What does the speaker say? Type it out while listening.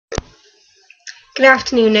Good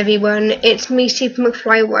afternoon everyone, it's me Super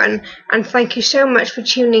McFly1 and thank you so much for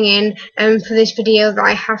tuning in for this video that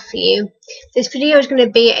I have for you. This video is going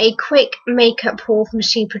to be a quick makeup haul from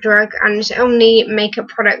Superdrug and it's only makeup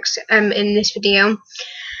products in this video.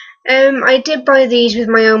 I did buy these with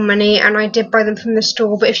my own money and I did buy them from the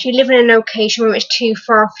store, but if you live in a location where it's too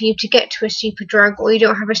far for you to get to a Superdrug or you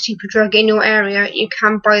don't have a Superdrug in your area, you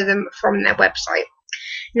can buy them from their website.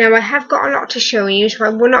 Now I have got a lot to show you, so I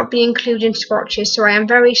will not be including swatches, so I am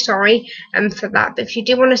very sorry for that. But if you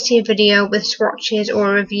do want to see a video with swatches or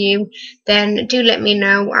a review, then do let me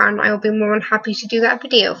know and I will be more than happy to do that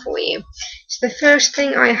video for you. So the first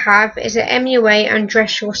thing I have is an MUA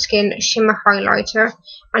Undress Your Skin Shimmer Highlighter,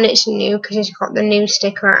 and it's new because it's got the new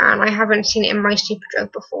sticker and I haven't seen it in my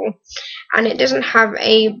Superdrug before. And it doesn't have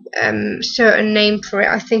a certain name for it,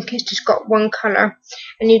 I think it's just got one colour.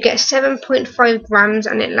 And you get 7.5 grams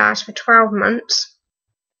and it lasts for 12 months.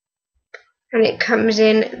 And it comes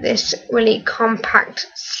in this really compact,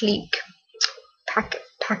 sleek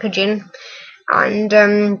packaging. And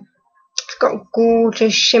it's got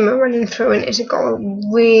gorgeous shimmer running through it. It's got a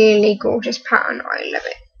really gorgeous pattern, I love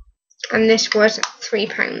it. And this was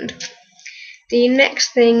 £3. The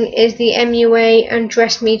next thing is the MUA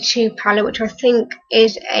Undress Me 2 palette, which I think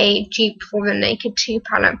is a dupe for the Naked 2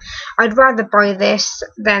 palette. I'd rather buy this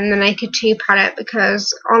than the Naked 2 palette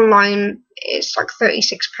because online it's like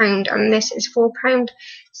 £36 and this is £4,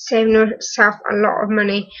 saving yourself a lot of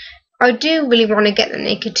money. I do really want to get the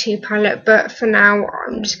Naked 2 palette, but for now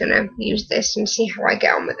I'm just going to use this and see how I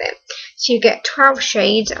get on with it. So you get 12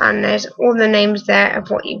 shades and there's all the names there of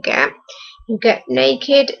what you get. You get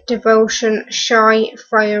Naked, Devotion, Shy,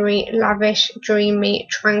 Fiery, Lavish, Dreamy,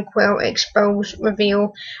 Tranquil, Expose,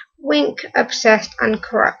 Reveal, Wink, Obsessed and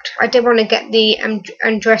Corrupt. I did want to get the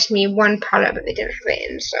Undress Me 1 palette, but they didn't have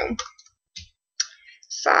it in, so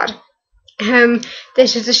sad.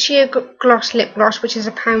 This is the Sheer Gloss Lip Gloss, which is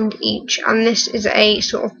 £1 each, and this is a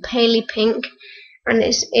sort of paley pink, and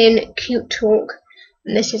it's in Cute Talk.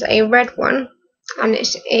 And this is a red one, and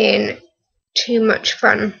it's in Too Much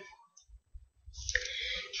Fun.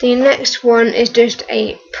 The next one is just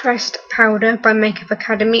a pressed powder by Makeup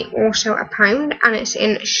Academy, also £1, and it's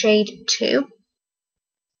in shade 2.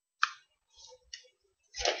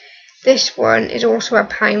 This one is also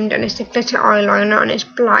 £1 and it's a glitter eyeliner and it's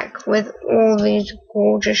black with all these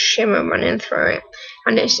gorgeous shimmer running through it,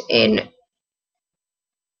 and it's in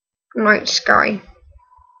Night Sky.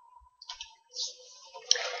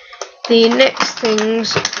 The next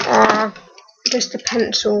things are just the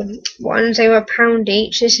pencil ones. They were £1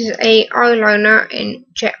 each. This is a eyeliner in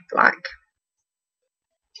jet black,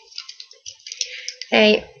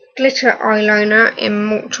 a glitter eyeliner in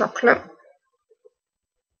malt chocolate.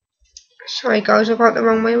 Sorry guys, I got the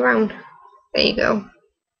wrong way around. There you go,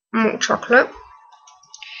 malt chocolate.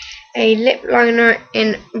 A lip liner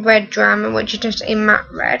in red drama, which is just a matte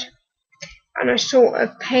red, and a sort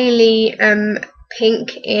of paley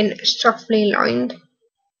pink in softly lined.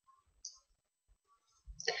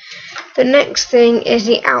 The next thing is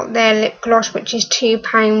the Out There lip gloss, which is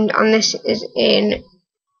 £2, and this is in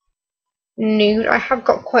nude. I have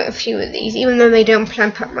got quite a few of these, even though they don't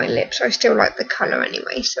plump up my lips. I still like the colour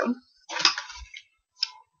anyway. So,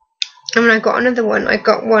 and when I got another one, I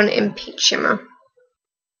got one in peach shimmer.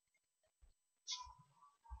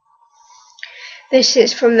 This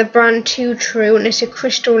is from the brand Too True, and it's a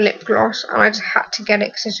crystal lip gloss, and I just had to get it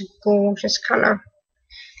because it's a gorgeous colour.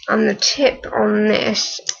 And the tip on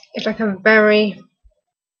this is like a very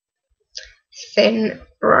thin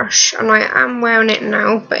brush, and I am wearing it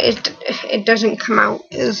now, but it doesn't come out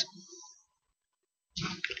as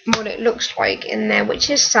what it looks like in there, which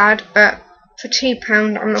is sad, but for £2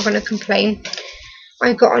 I'm not going to complain.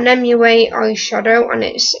 I got an MUA eyeshadow and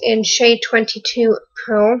it's in shade 22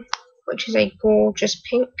 Pearl, which is a gorgeous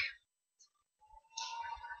pink.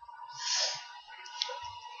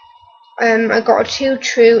 I got a Too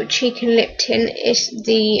True cheek and lip tint. It's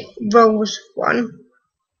the rose one.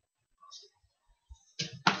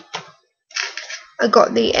 I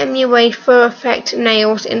got the MUA Fur Effect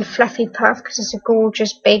nails in Fluffy Puff because it's a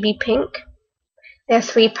gorgeous baby pink. They're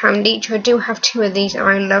 £3 each. I do have 2 of these and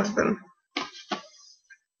I love them.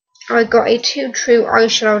 I got a Too True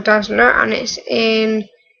eyeshadow dazzler and it's in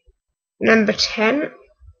number 10.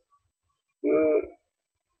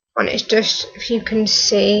 And it's just, if you can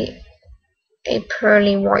see, a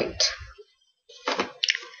pearly white.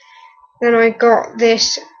 Then I got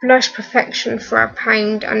this Blush Perfection for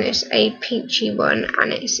 £1 and it's a peachy one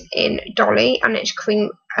and it's in Dolly and it's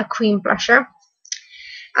a cream blusher.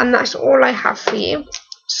 And that's all I have for you.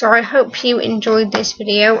 So I hope you enjoyed this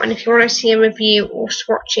video, and if you want to see a review or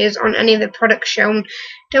swatches on any of the products shown,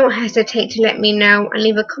 don't hesitate to let me know and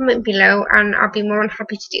leave a comment below, and I'll be more than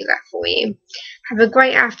happy to do that for you. Have a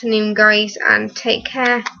great afternoon, guys, and take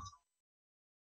care.